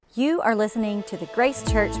You are listening to the Grace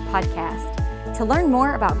Church podcast. To learn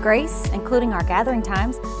more about Grace, including our gathering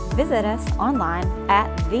times, visit us online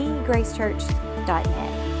at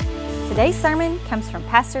thegracechurch.net. Today's sermon comes from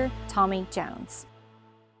Pastor Tommy Jones.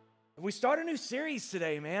 We start a new series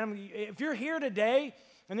today, man. If you're here today,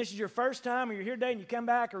 and this is your first time, or you're here today and you come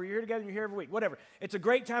back, or you're here together and you're here every week, whatever, it's a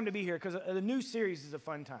great time to be here because the new series is a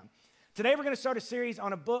fun time. Today we're going to start a series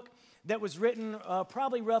on a book that was written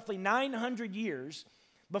probably roughly 900 years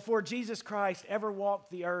before Jesus Christ ever walked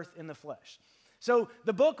the earth in the flesh. So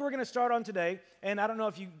the book we're going to start on today, and I don't know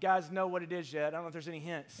if you guys know what it is yet. I don't know if there's any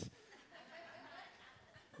hints.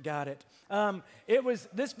 Got it.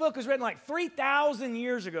 This book was written like 3,000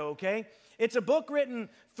 years ago, okay? It's a book written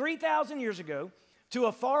 3,000 years ago to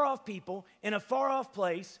a far-off people in a far-off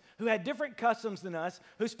place who had different customs than us,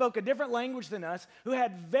 who spoke a different language than us, who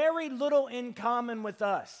had very little in common with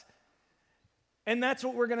us. And that's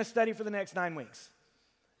what we're going to study for the next 9 weeks.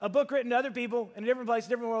 A book written to other people in a different place,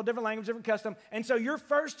 different world, different language, different custom. And so your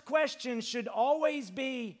first question should always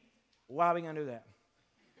be, why are we going to do that?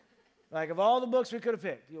 Like, of all the books we could have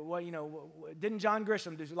picked, didn't John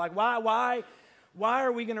Grisham do, like, why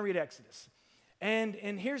are we going to read Exodus? And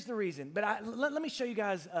here's the reason. But let me show you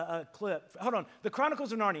guys a clip. Hold on. The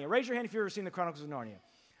Chronicles of Narnia. Raise your hand if you've ever seen the Chronicles of Narnia.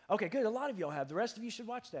 Okay, good. A lot of y'all have. The rest of you should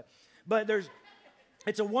watch that. But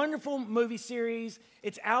it's a wonderful movie series.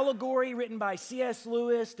 It's allegory written by C.S.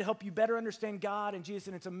 Lewis to help you better understand God and Jesus,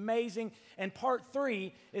 and it's amazing. And part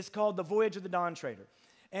 3 is called The Voyage of the Dawn Treader.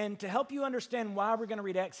 And to help you understand why we're going to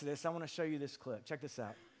read Exodus, I want to show you this clip. Check this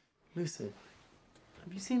out. Lucy,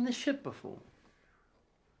 have you seen this ship before?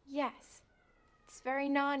 Yes. It's very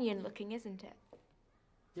Narnian looking, isn't it?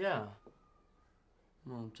 Yeah.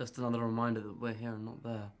 Well, just another reminder that we're here and not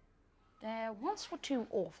there. There once were 2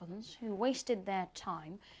 orphans who wasted their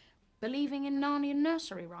time believing in Narnian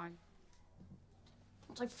nursery rhyme.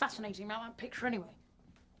 What's so fascinating about that picture anyway?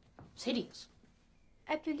 It's hideous.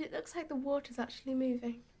 Edmund, it looks like the water's actually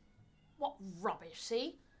moving. What rubbish,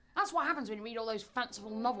 see? That's what happens when you read all those fanciful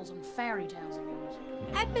novels and fairy tales of yours.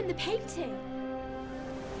 Edmund, the painting!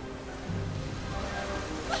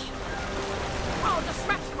 Oh, just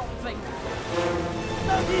smash the wrong thing!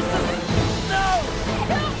 No, Jesus! No!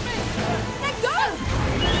 Help me! Let go!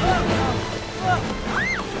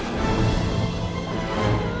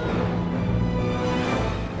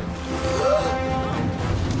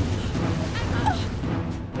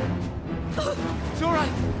 It's all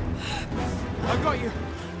right. I got you.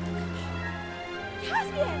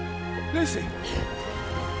 Caspian! Lucy.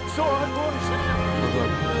 It's all right, boys.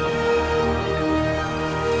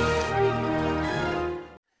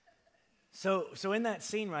 So in that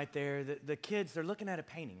scene right there, the kids, they're looking at a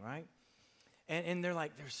painting, right? And they're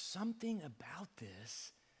like, there's something about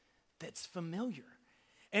this that's familiar.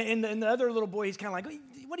 And the other little boy, he's kind of like,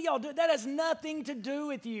 what do y'all do? That has nothing to do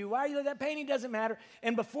with you. Why are you, that painting doesn't matter.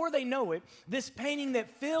 And before they know it, this painting that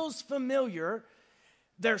feels familiar,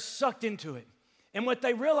 they're sucked into it. And what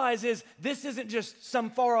they realize is this isn't just some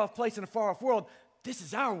far-off place in a far-off world. This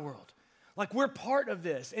is our world. Like, we're part of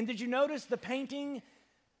this. And did you notice the painting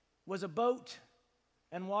was a boat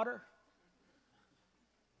and water?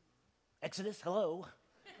 Exodus, hello.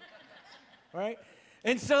 Right?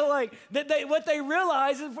 And so, like, what they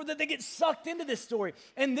realize is that they get sucked into this story.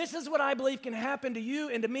 And this is what I believe can happen to you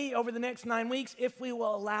and to me over the next 9 weeks if we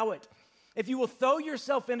will allow it. If you will throw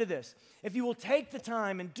yourself into this, if you will take the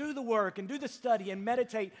time and do the work and do the study and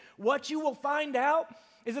meditate, what you will find out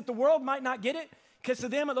is that the world might not get it, because to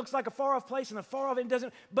them it looks like a far-off place and a far-off it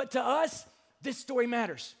doesn't. But to us, this story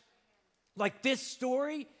matters. Like, this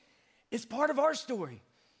story is part of our story.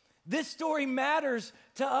 This story matters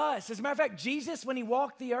to us. As a matter of fact, Jesus, when he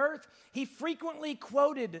walked the earth, he frequently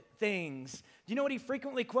quoted things. Do you know what he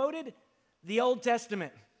frequently quoted? The Old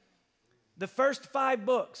Testament. The first 5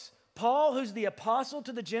 books. Paul, who's the apostle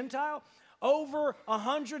to the Gentile, over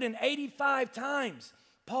 185 times,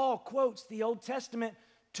 Paul quotes the Old Testament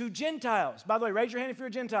to Gentiles. By the way, raise your hand if you're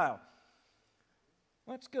a Gentile.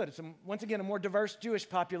 Well, that's good. It's, once again, a more diverse Jewish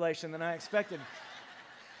population than I expected.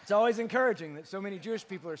 It's always encouraging that so many Jewish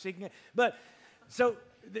people are seeking it. But so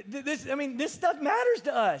this stuff matters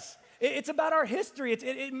to us. It's about our history.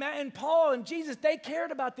 And Paul and Jesus, they cared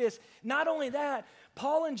about this. Not only that,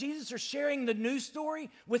 Paul and Jesus are sharing the new story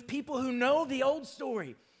with people who know the old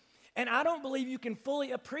story. And I don't believe you can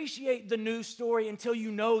fully appreciate the new story until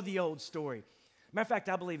you know the old story. Matter of fact,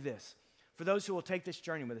 I believe this. For those who will take this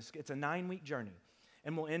journey with us, it's a 9-week journey,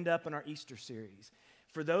 and we'll end up in our Easter series.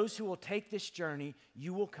 For those who will take this journey,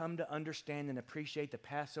 you will come to understand and appreciate the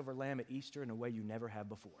Passover lamb at Easter in a way you never have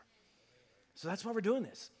before. So that's why we're doing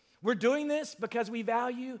this. We're doing this because we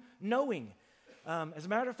value knowing. As a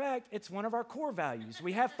matter of fact, it's one of our core values.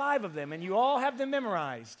 We have 5 of them, and you all have them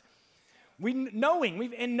memorized.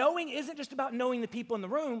 Knowing isn't just about knowing the people in the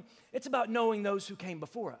room, it's about knowing those who came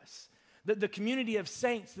before us. The community of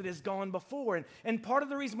saints that has gone before. And part of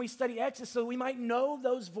the reason we study Exodus is so we might know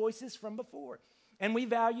those voices from before. And we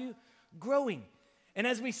value growing. And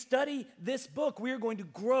as we study this book, we are going to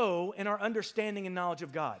grow in our understanding and knowledge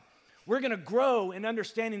of God. We're going to grow in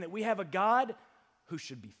understanding that we have a God who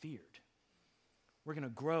should be feared. We're going to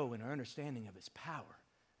grow in our understanding of his power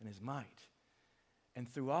and his might. And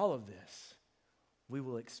through all of this, we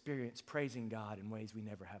will experience praising God in ways we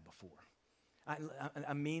never have before.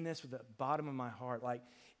 I mean this with the bottom of my heart. Like,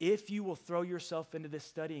 if you will throw yourself into this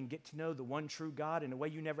study and get to know the one true God in a way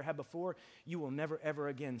you never have before, you will never, ever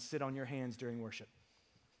again sit on your hands during worship.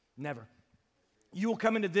 Never. You will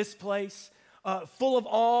come into this place full of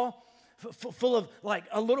awe, full of like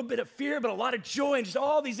a little bit of fear, but a lot of joy and just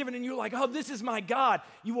all these different, and you're like, oh, this is my God.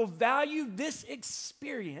 You will value this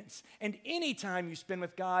experience and any time you spend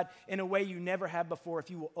with God in a way you never have before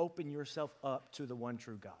if you will open yourself up to the one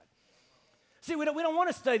true God. See, we don't want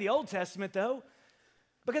to study the Old Testament, though,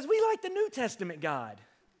 because we like the New Testament God.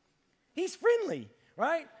 He's friendly,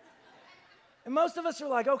 right? And most of us are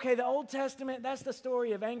like, okay, the Old Testament, that's the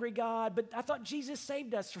story of angry God, but I thought Jesus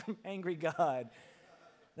saved us from angry God.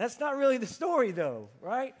 That's not really the story, though,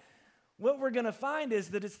 right? What we're going to find is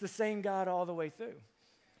that it's the same God all the way through.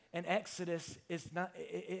 And Exodus is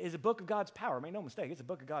a book of God's power. Make no mistake, it's a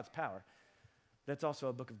book of God's power. That's also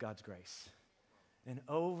a book of God's grace. And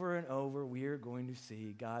over, we are going to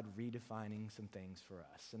see God redefining some things for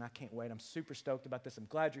us. And I can't wait. I'm super stoked about this. I'm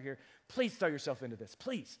glad you're here. Please throw yourself into this,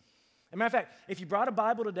 please. As a matter of fact, if you brought a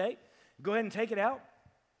Bible today, go ahead and take it out.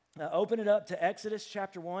 Open it up to Exodus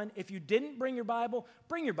chapter 1. If you didn't bring your Bible,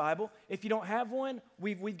 bring your Bible. If you don't have one,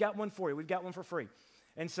 we've got one for you. We've got one for free.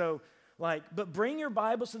 And so, but bring your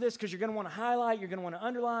Bibles to this because you're going to want to highlight, you're going to want to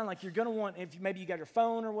underline, you're going to want, if maybe you got your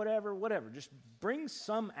phone or whatever, just bring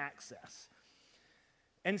some access.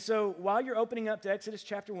 And so while you're opening up to Exodus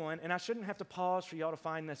chapter 1, and I shouldn't have to pause for y'all to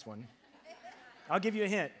find this one, I'll give you a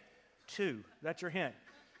hint. 2, that's your hint.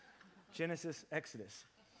 Genesis, Exodus.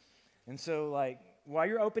 And so while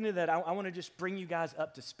you're opening that, I want to just bring you guys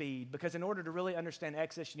up to speed because in order to really understand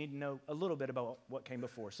Exodus, you need to know a little bit about what came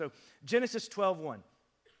before. So Genesis 12:1,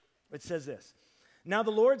 it says this. Now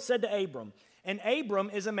the Lord said to Abram, and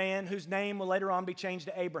Abram is a man whose name will later on be changed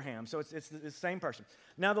to Abraham. So it's the same person.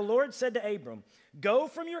 Now the Lord said to Abram, go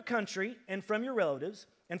from your country and from your relatives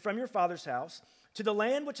and from your father's house to the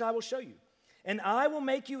land which I will show you. And I will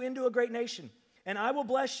make you into a great nation. And I will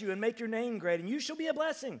bless you and make your name great. And you shall be a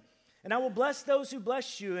blessing. And I will bless those who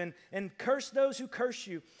bless you and curse those who curse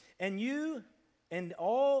you. And you and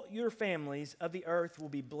all your families of the earth will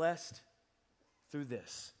be blessed through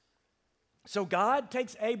this. So God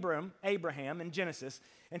takes Abraham in Genesis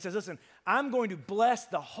and says, listen, I'm going to bless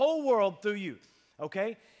the whole world through you,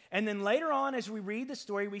 okay? And then later on, as we read the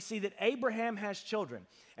story, we see that Abraham has children.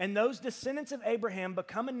 And those descendants of Abraham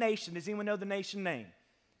become a nation. Does anyone know the nation name?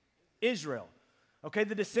 Israel. Okay,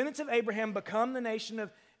 the descendants of Abraham become the nation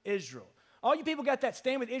of Israel. All you people got that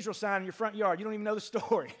Stand With Israel sign in your front yard. You don't even know the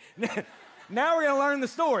story. Now we're going to learn the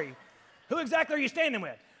story. Who exactly are you standing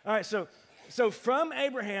with? All right, so from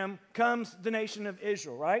Abraham comes the nation of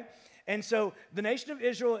Israel, right? And so the nation of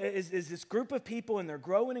Israel is this group of people, and they're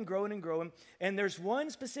growing and growing and growing. And there's one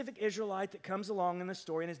specific Israelite that comes along in the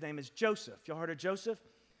story, and his name is Joseph. Y'all heard of Joseph?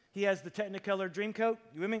 He has the Technicolor Dreamcoat.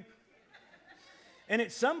 You with me? And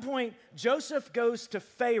at some point, Joseph goes to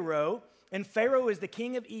Pharaoh, and Pharaoh is the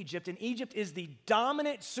king of Egypt, and Egypt is the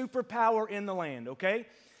dominant superpower in the land, okay?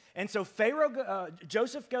 And so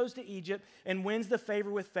Joseph goes to Egypt and wins the favor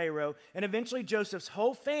with Pharaoh, and eventually Joseph's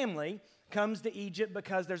whole family comes to Egypt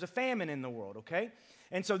because there's a famine in the world, okay?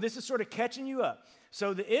 And so this is sort of catching you up.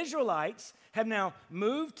 So the Israelites have now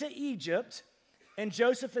moved to Egypt, and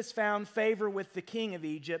Joseph has found favor with the king of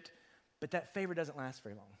Egypt, but that favor doesn't last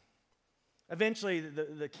very long. Eventually,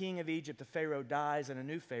 the king of Egypt, the Pharaoh, dies, and a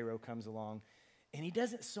new Pharaoh comes along, and he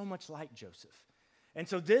doesn't so much like Joseph. And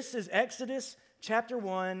so this is Exodus chapter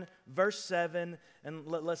 1, verse 7, and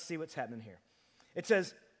let's see what's happening here. It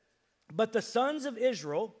says, but the sons of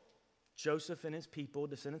Israel, Joseph and his people,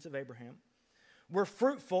 descendants of Abraham, were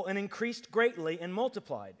fruitful and increased greatly and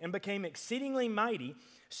multiplied and became exceedingly mighty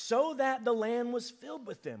so that the land was filled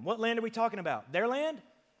with them. What land are we talking about? Their land? No.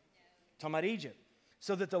 Talking about Egypt.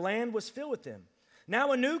 So that the land was filled with them.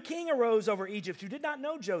 Now a new king arose over Egypt who did not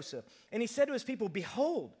know Joseph. And he said to his people,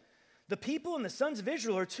 behold, the people and the sons of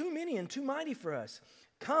Israel are too many and too mighty for us.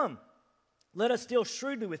 Come, let us deal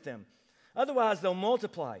shrewdly with them. Otherwise, they'll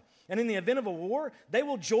multiply. And in the event of a war, they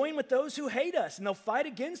will join with those who hate us, and they'll fight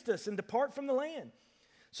against us and depart from the land.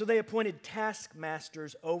 So they appointed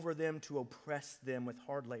taskmasters over them to oppress them with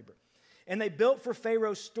hard labor. And they built for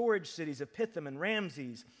Pharaoh storage cities of Pithom and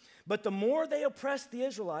Ramses. But the more they oppressed the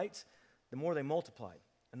Israelites, the more they multiplied,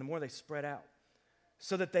 and the more they spread out,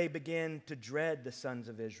 so that they began to dread the sons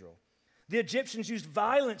of Israel. The Egyptians used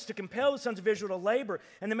violence to compel the sons of Israel to labor,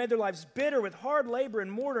 and they made their lives bitter with hard labor and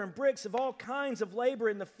mortar and bricks of all kinds of labor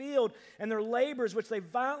in the field, and their labors which they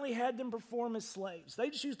violently had them perform as slaves. They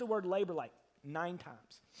just used the word labor like 9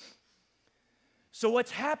 times. So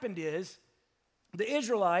what's happened is the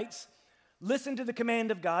Israelites listened to the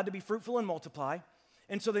command of God to be fruitful and multiply,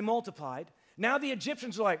 and so they multiplied. Now the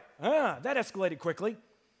Egyptians are like, that escalated quickly.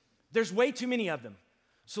 There's way too many of them,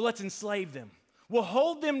 so let's enslave them. We'll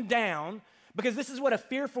hold them down, because this is what a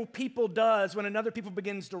fearful people does when another people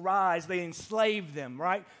begins to rise. They enslave them,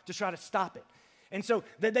 right, to try to stop it. And so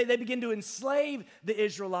they begin to enslave the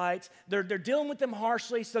Israelites. They're dealing with them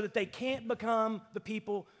harshly so that they can't become the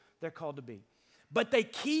people they're called to be. But they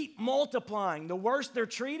keep multiplying. The worse they're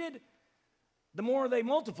treated, the more they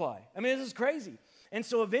multiply. I mean, this is crazy. And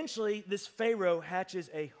so eventually, this Pharaoh hatches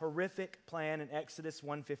a horrific plan in Exodus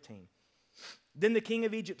 1:15. Then the king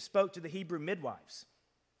of Egypt spoke to the Hebrew midwives.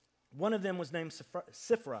 One of them was named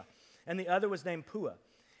Shiphrah, and the other was named Puah.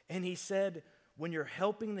 And he said, when you're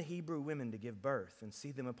helping the Hebrew women to give birth and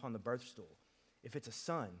see them upon the birth stool, if it's a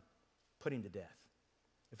son, put him to death.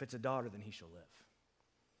 If it's a daughter, then he shall live.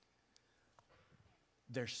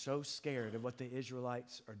 They're so scared of what the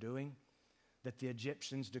Israelites are doing that the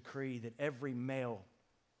Egyptians decree that every male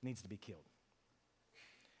needs to be killed.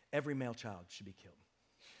 Every male child should be killed.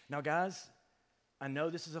 Now, guys, I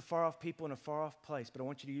know this is a far-off people in a far-off place, but I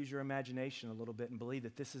want you to use your imagination a little bit and believe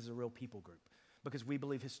that this is a real people group, because we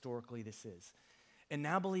believe historically this is. And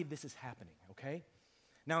now believe this is happening, okay?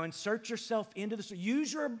 Now insert yourself into this.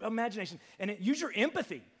 Use your imagination and use your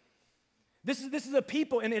empathy. This is a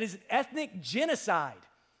people, and it is ethnic genocide.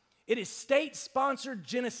 It is state-sponsored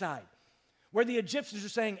genocide, where the Egyptians are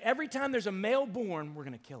saying, every time there's a male born, we're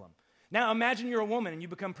going to kill him. Now imagine you're a woman and you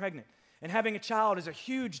become pregnant. And having a child is a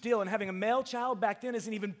huge deal. And having a male child back then is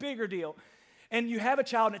an even bigger deal. And you have a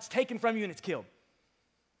child and it's taken from you and it's killed.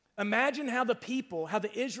 Imagine how the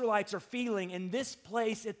Israelites are feeling in this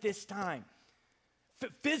place at this time.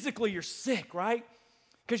 Physically, you're sick, right?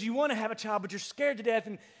 Because you want to have a child, but you're scared to death.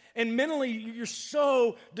 And mentally, you're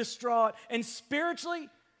so distraught. And spiritually,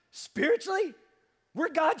 we're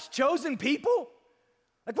God's chosen people.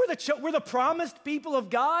 Like we're the promised people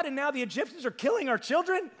of God, and now the Egyptians are killing our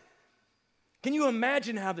children. Can you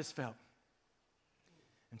imagine how this felt?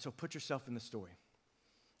 And so put yourself in the story.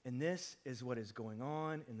 And this is what is going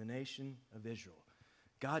on in the nation of Israel.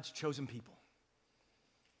 God's chosen people,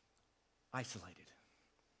 isolated,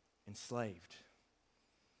 enslaved,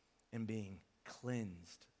 and being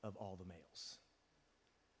cleansed of all the males.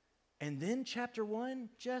 And then chapter 1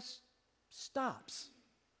 just stops.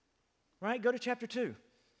 Right? Go to chapter 2.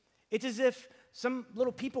 It's as if some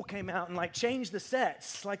little people came out and like changed the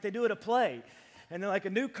sets like they do at a play. And then like a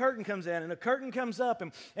new curtain comes in and a curtain comes up,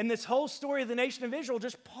 and this whole story of the nation of Israel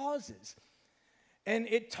just pauses. And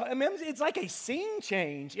it's like a scene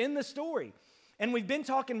change in the story. And we've been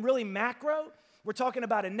talking really macro. We're talking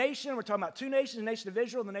about a nation. We're talking about 2 nations, the nation of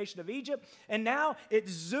Israel and the nation of Egypt. And now it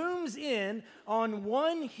zooms in on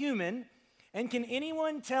one human. And can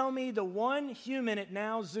anyone tell me the one human it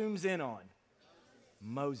now zooms in on?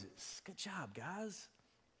 Moses. Good job, guys.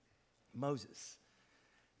 Moses.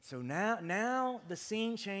 So now the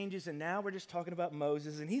scene changes, and now we're just talking about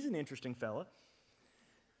Moses, and he's an interesting fella.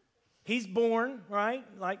 He's born, right,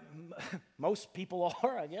 like most people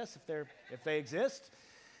are, I guess, if they exist.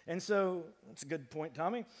 And so that's a good point,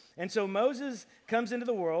 Tommy. And so Moses comes into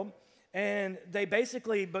the world, and they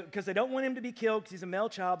basically, because they don't want him to be killed because he's a male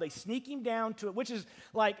child, they sneak him down to it, which is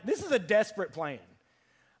like, this is a desperate plan.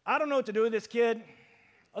 I don't know what to do with this kid.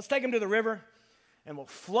 Let's take him to the river, and we'll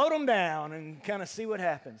float him down and kind of see what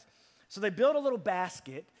happens. So they build a little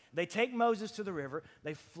basket. They take Moses to the river.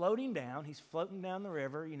 They float him down. He's floating down the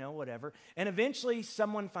river, whatever. And eventually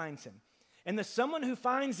someone finds him. And the someone who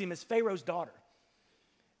finds him is Pharaoh's daughter.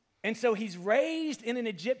 And so he's raised in an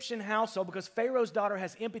Egyptian household because Pharaoh's daughter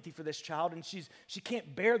has empathy for this child, and she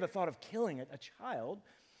can't bear the thought of killing a child.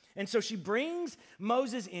 And so she brings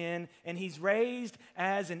Moses in, and he's raised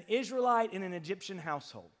as an Israelite in an Egyptian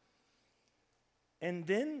household. And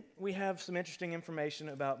then we have some interesting information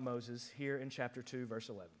about Moses here in chapter 2, verse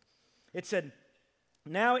 11. It said,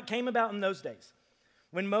 "Now it came about in those days,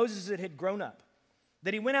 when Moses had grown up,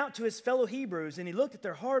 that he went out to his fellow Hebrews, and he looked at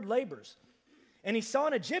their hard labors. and he saw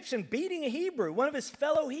an Egyptian beating a Hebrew, one of his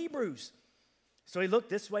fellow Hebrews. So he looked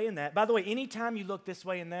this way and that. By the way, anytime you look this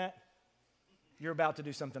way and that, you're about to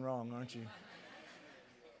do something wrong, aren't you?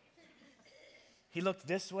 He looked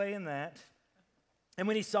this way and that. And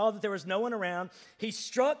when he saw that there was no one around, he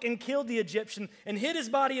struck and killed the Egyptian and hid his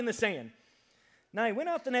body in the sand. Now he went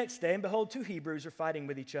out the next day, and behold, two Hebrews were fighting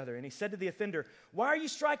with each other. And he said to the offender, "Why are you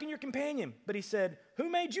striking your companion?" But he said, "Who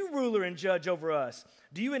made you ruler and judge over us?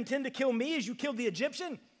 Do you intend to kill me as you killed the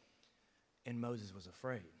Egyptian?" And Moses was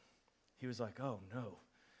afraid. He was like, "Oh no,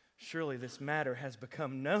 surely this matter has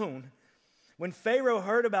become known." When Pharaoh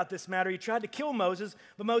heard about this matter, he tried to kill Moses,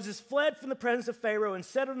 but Moses fled from the presence of Pharaoh and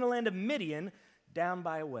settled in the land of Midian down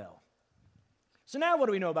by a well. So now what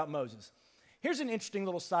do we know about Moses? Here's an interesting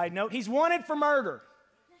little side note. He's wanted for murder.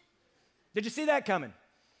 Did you see that coming?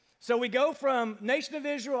 So we go from nation of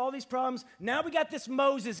Israel, all these problems. Now we got this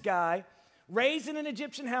Moses guy raised in an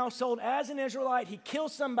Egyptian household as an Israelite. He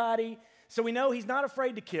kills somebody, so we know he's not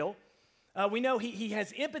afraid to kill. We know he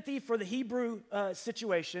has empathy for the Hebrew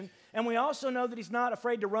situation, and we also know that he's not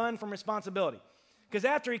afraid to run from responsibility. Because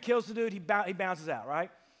after he kills the dude, he bounces out,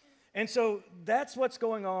 right? And so that's what's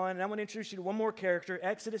going on, and I'm going to introduce you to one more character,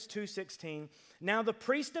 Exodus 2:16. Now the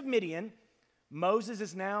priest of Midian, Moses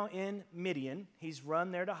is now in Midian. He's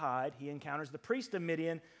run there to hide. He encounters the priest of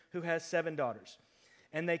Midian who has 7 daughters.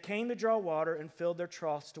 And they came to draw water and filled their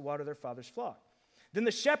troughs to water their father's flock. Then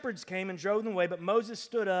the shepherds came and drove them away, but Moses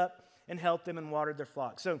stood up and helped them and watered their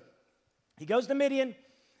flock. So he goes to Midian.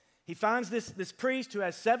 He finds this priest who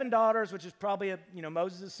has 7 daughters, which is probably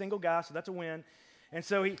Moses is a single guy, so that's a win. And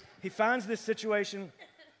so he finds this situation,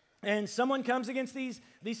 and someone comes against these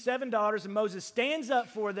 7 daughters, and Moses stands up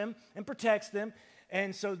for them and protects them.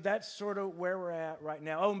 And so that's sort of where we're at right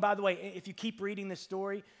now. Oh, and by the way, if you keep reading this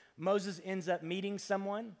story, Moses ends up meeting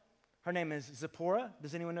someone. Her name is Zipporah.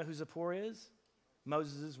 Does anyone know who Zipporah is?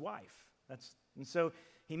 Moses' wife. And so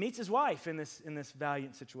he meets his wife in this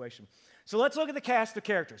valiant situation. So let's look at the cast of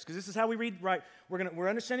characters, because this is how we read, right? We're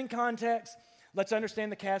understanding context. Let's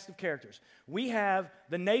understand the cast of characters. We have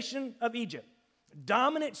the nation of Egypt,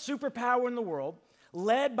 dominant superpower in the world,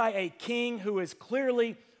 led by a king who is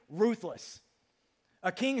clearly ruthless,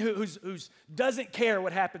 a king who doesn't care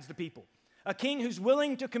what happens to people, a king who's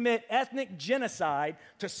willing to commit ethnic genocide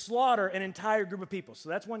to slaughter an entire group of people. So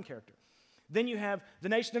that's one character. Then you have the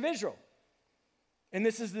nation of Israel, and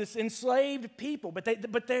this is this enslaved people, but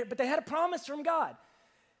they had a promise from God.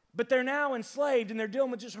 But they're now enslaved, and they're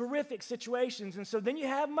dealing with just horrific situations. And so then you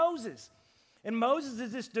have Moses. And Moses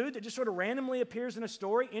is this dude that just sort of randomly appears in a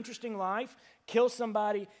story, interesting life, kills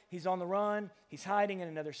somebody, he's on the run, he's hiding in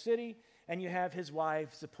another city, and you have his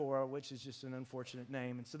wife, Zipporah, which is just an unfortunate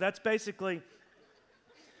name. And so that's basically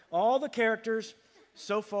all the characters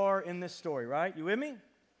so far in this story, right? You with me?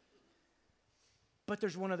 But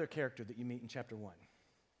there's one other character that you meet in chapter 1.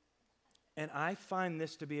 And I find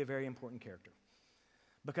this to be a very important character.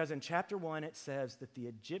 Because in chapter 1, it says that the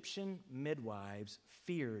Egyptian midwives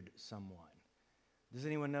feared someone. Does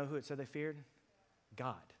anyone know who it said they feared?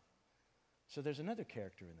 God. So there's another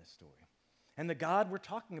character in this story. And the God we're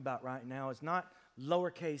talking about right now is not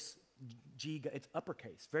lowercase g, it's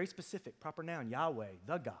uppercase, very specific, proper noun, Yahweh,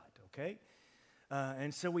 the God, okay?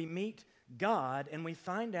 And so we meet God, and we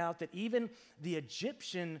find out that even the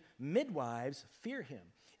Egyptian midwives fear him.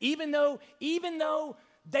 Even though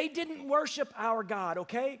they didn't worship our God,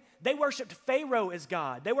 okay? They worshiped Pharaoh as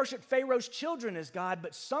God. They worshiped Pharaoh's children as God,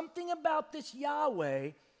 but something about this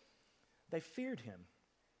Yahweh, they feared him.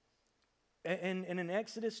 And in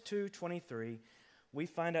Exodus 2:23, we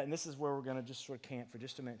find out, and this is where we're going to just sort of camp for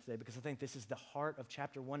just a minute today, because I think this is the heart of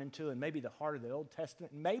chapter 1 and 2, and maybe the heart of the Old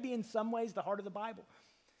Testament, and maybe in some ways the heart of the Bible.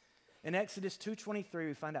 In Exodus 2:23,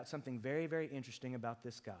 we find out something very, very interesting about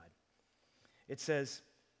this God. It says,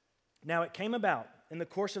 "Now it came about in the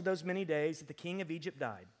course of those many days that the king of Egypt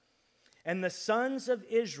died, and the sons of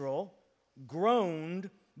Israel groaned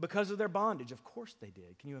because of their bondage." Of course they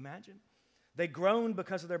did. Can you imagine? They groaned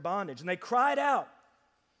because of their bondage, and they cried out,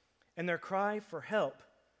 and their cry for help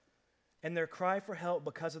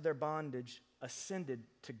because of their bondage ascended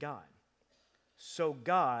to God. So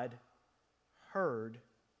God heard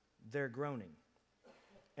their groaning,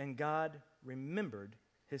 and God remembered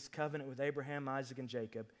his covenant with Abraham, Isaac, and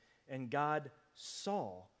Jacob, and God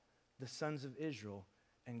saw the sons of Israel,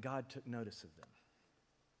 and God took notice of them.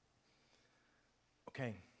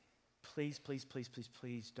 Okay, please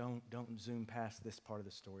don't zoom past this part of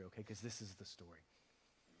the story, okay? Because this is the story.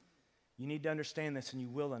 You need to understand this, and you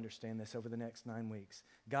will understand this over the next 9 weeks.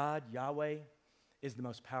 God, Yahweh, is the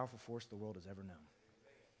most powerful force the world has ever known.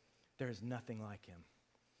 There is nothing like him,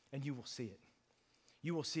 and you will see it.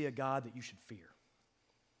 you will see a God that you should fear.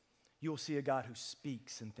 You will see a God who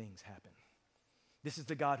speaks and things happen. This is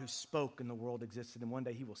the God who spoke and the world existed, and one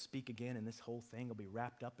day he will speak again and this whole thing will be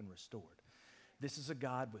wrapped up and restored. This is a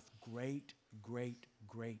God with great, great,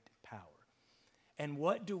 great power. And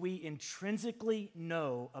what do we intrinsically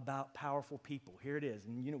know about powerful people? Here it is,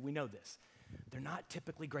 and we know this. They're not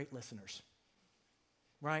typically great listeners,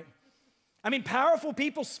 right? I mean, powerful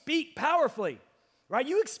people speak powerfully, right?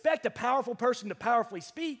 You expect a powerful person to powerfully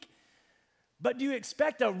speak, but do you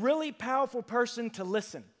expect a really powerful person to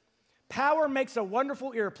listen? Power makes a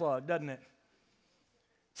wonderful earplug, doesn't it?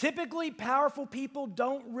 Typically, powerful people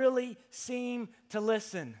don't really seem to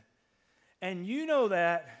listen. And you know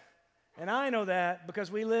that, and I know that,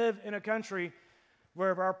 because we live in a country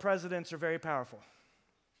where our presidents are very powerful.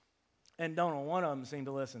 And don't one of them seem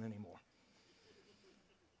to listen anymore.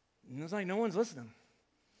 And it's like no one's listening.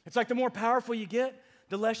 It's like the more powerful you get,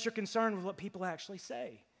 the less you're concerned with what people actually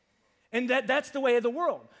say. And that's the way of the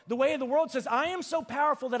world. The way of the world says, I am so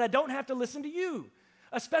powerful that I don't have to listen to you.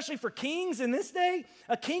 Especially for kings in this day.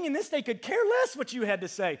 A king in this day could care less what you had to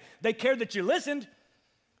say. They cared that you listened.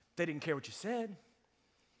 They didn't care what you said.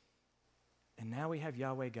 And now we have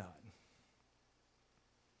Yahweh God.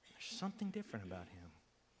 There's something different about him.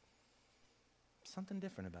 Something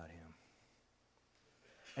different about him.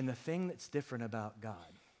 And the thing that's different about God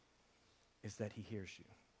is that he hears you.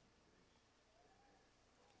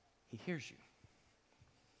 He hears you.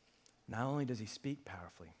 Not only does he speak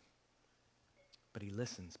powerfully, but he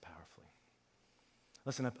listens powerfully.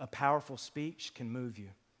 Listen, a powerful speech can move you,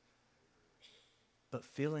 but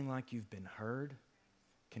feeling like you've been heard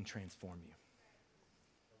can transform you.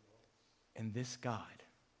 And this God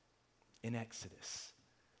in Exodus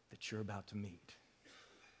that you're about to meet,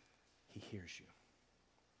 he hears you.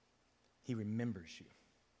 He remembers you.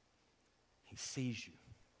 He sees you.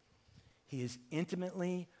 He is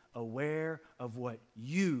intimately aware of what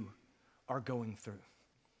you are going through.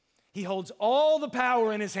 He holds all the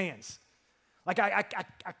power in his hands. Like, I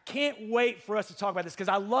can't wait for us to talk about this because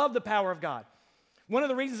I love the power of God. One of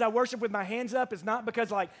the reasons I worship with my hands up is not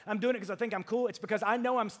because I'm doing it because I think I'm cool. It's because I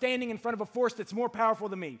know I'm standing in front of a force that's more powerful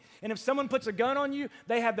than me. And if someone puts a gun on you,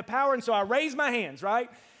 they have the power, and so I raise my hands, right?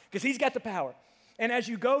 Because he's got the power. And as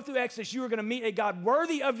you go through Exodus, you are going to meet a God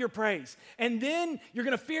worthy of your praise. And then you're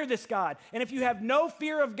going to fear this God. And if you have no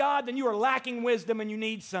fear of God, then you are lacking wisdom and you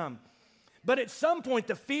need some. But at some point,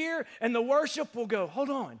 the fear and the worship will go, hold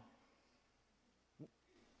on.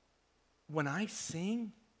 When I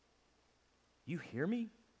sing, you hear me?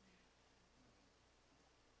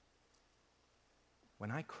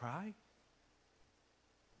 When I cry,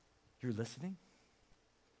 you're listening?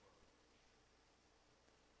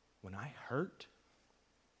 When I hurt,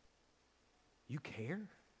 you care?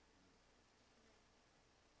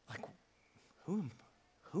 Like, who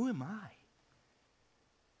am I?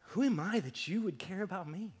 Who am I that you would care about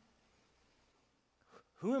me?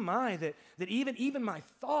 Who am I that even my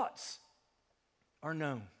thoughts are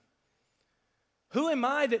known? Who am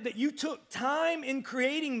I that you took time in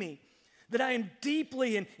creating me? That I am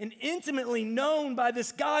deeply and intimately known by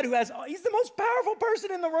this God he's the most powerful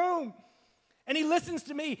person in the room. And he listens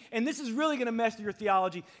to me. And this is really going to mess with your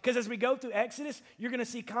theology. Because as we go through Exodus, you're going to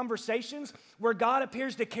see conversations where God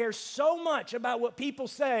appears to care so much about what people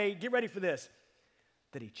say, get ready for this,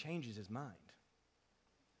 that he changes his mind.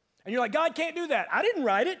 And you're like, God can't do that. I didn't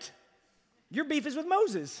write it. Your beef is with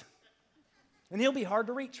Moses. And he'll be hard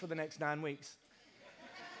to reach for the next 9 weeks.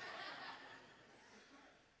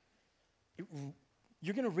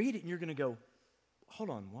 You're going to read it and you're going to go, hold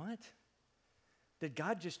on, what? Did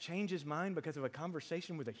God just change his mind because of a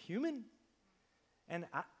conversation with a human? And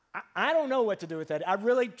I don't know what to do with that. I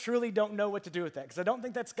really, truly don't know what to do with that because I don't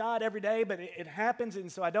think that's God every day, but it happens,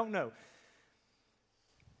 and so I don't know.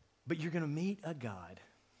 But you're going to meet a God.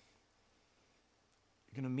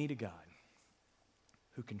 You're going to meet a God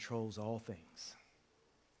who controls all things.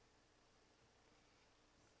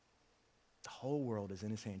 The whole world is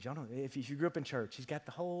in his hands. Y'all know, if you grew up in church, he's got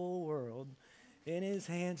the whole world in his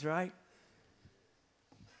hands, right?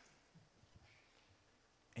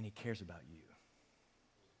 And he cares about you.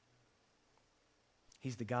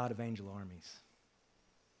 He's the God of angel armies.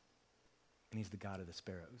 And he's the God of the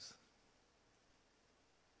sparrows.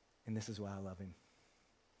 And this is why I love him.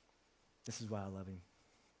 This is why I love him.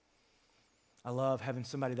 I love having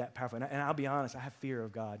somebody that powerful. And I'll be honest, I have fear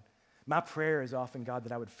of God. My prayer is often, God,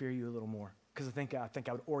 that I would fear you a little more. Because I think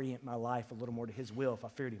I would orient my life a little more to his will if I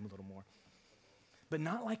feared him a little more. But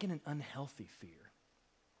not like in an unhealthy fear.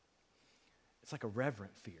 It's like a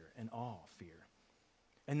reverent fear, an awe fear.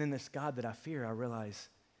 And then this God that I fear, I realize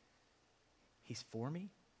he's for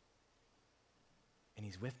me and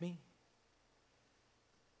he's with me.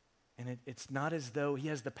 And it's not as though he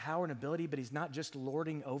has the power and ability, but he's not just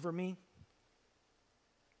lording over me.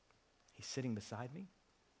 He's sitting beside me.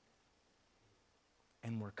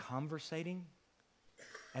 And we're conversating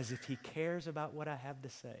as if he cares about what I have to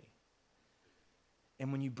say.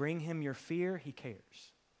 And when you bring him your fear, he cares.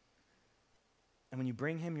 And when you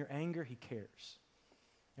bring him your anger, he cares.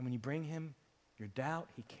 And when you bring him your doubt,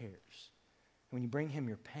 he cares. And when you bring him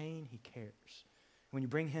your pain, he cares. And when you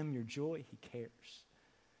bring him your joy, he cares.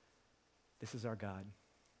 This is our God.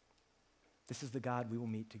 This is the God we will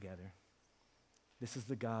meet together. This is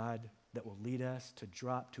the God that will lead us to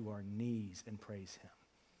drop to our knees and praise him.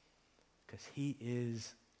 Because he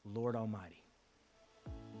is Lord Almighty.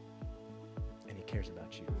 And he cares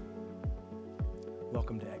about you.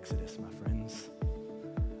 Welcome to Exodus, my friends.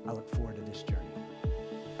 I look forward to this journey.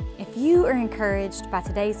 If you are encouraged by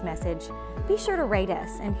today's message, be sure to rate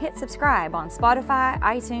us and hit subscribe on Spotify,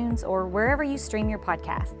 iTunes, or wherever you stream your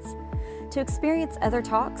podcasts. To experience other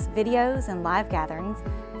talks, videos, and live gatherings,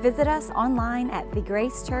 visit us online at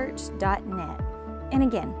thegracechurch.net. And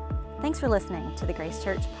again, thanks for listening to the Grace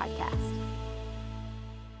Church Podcast.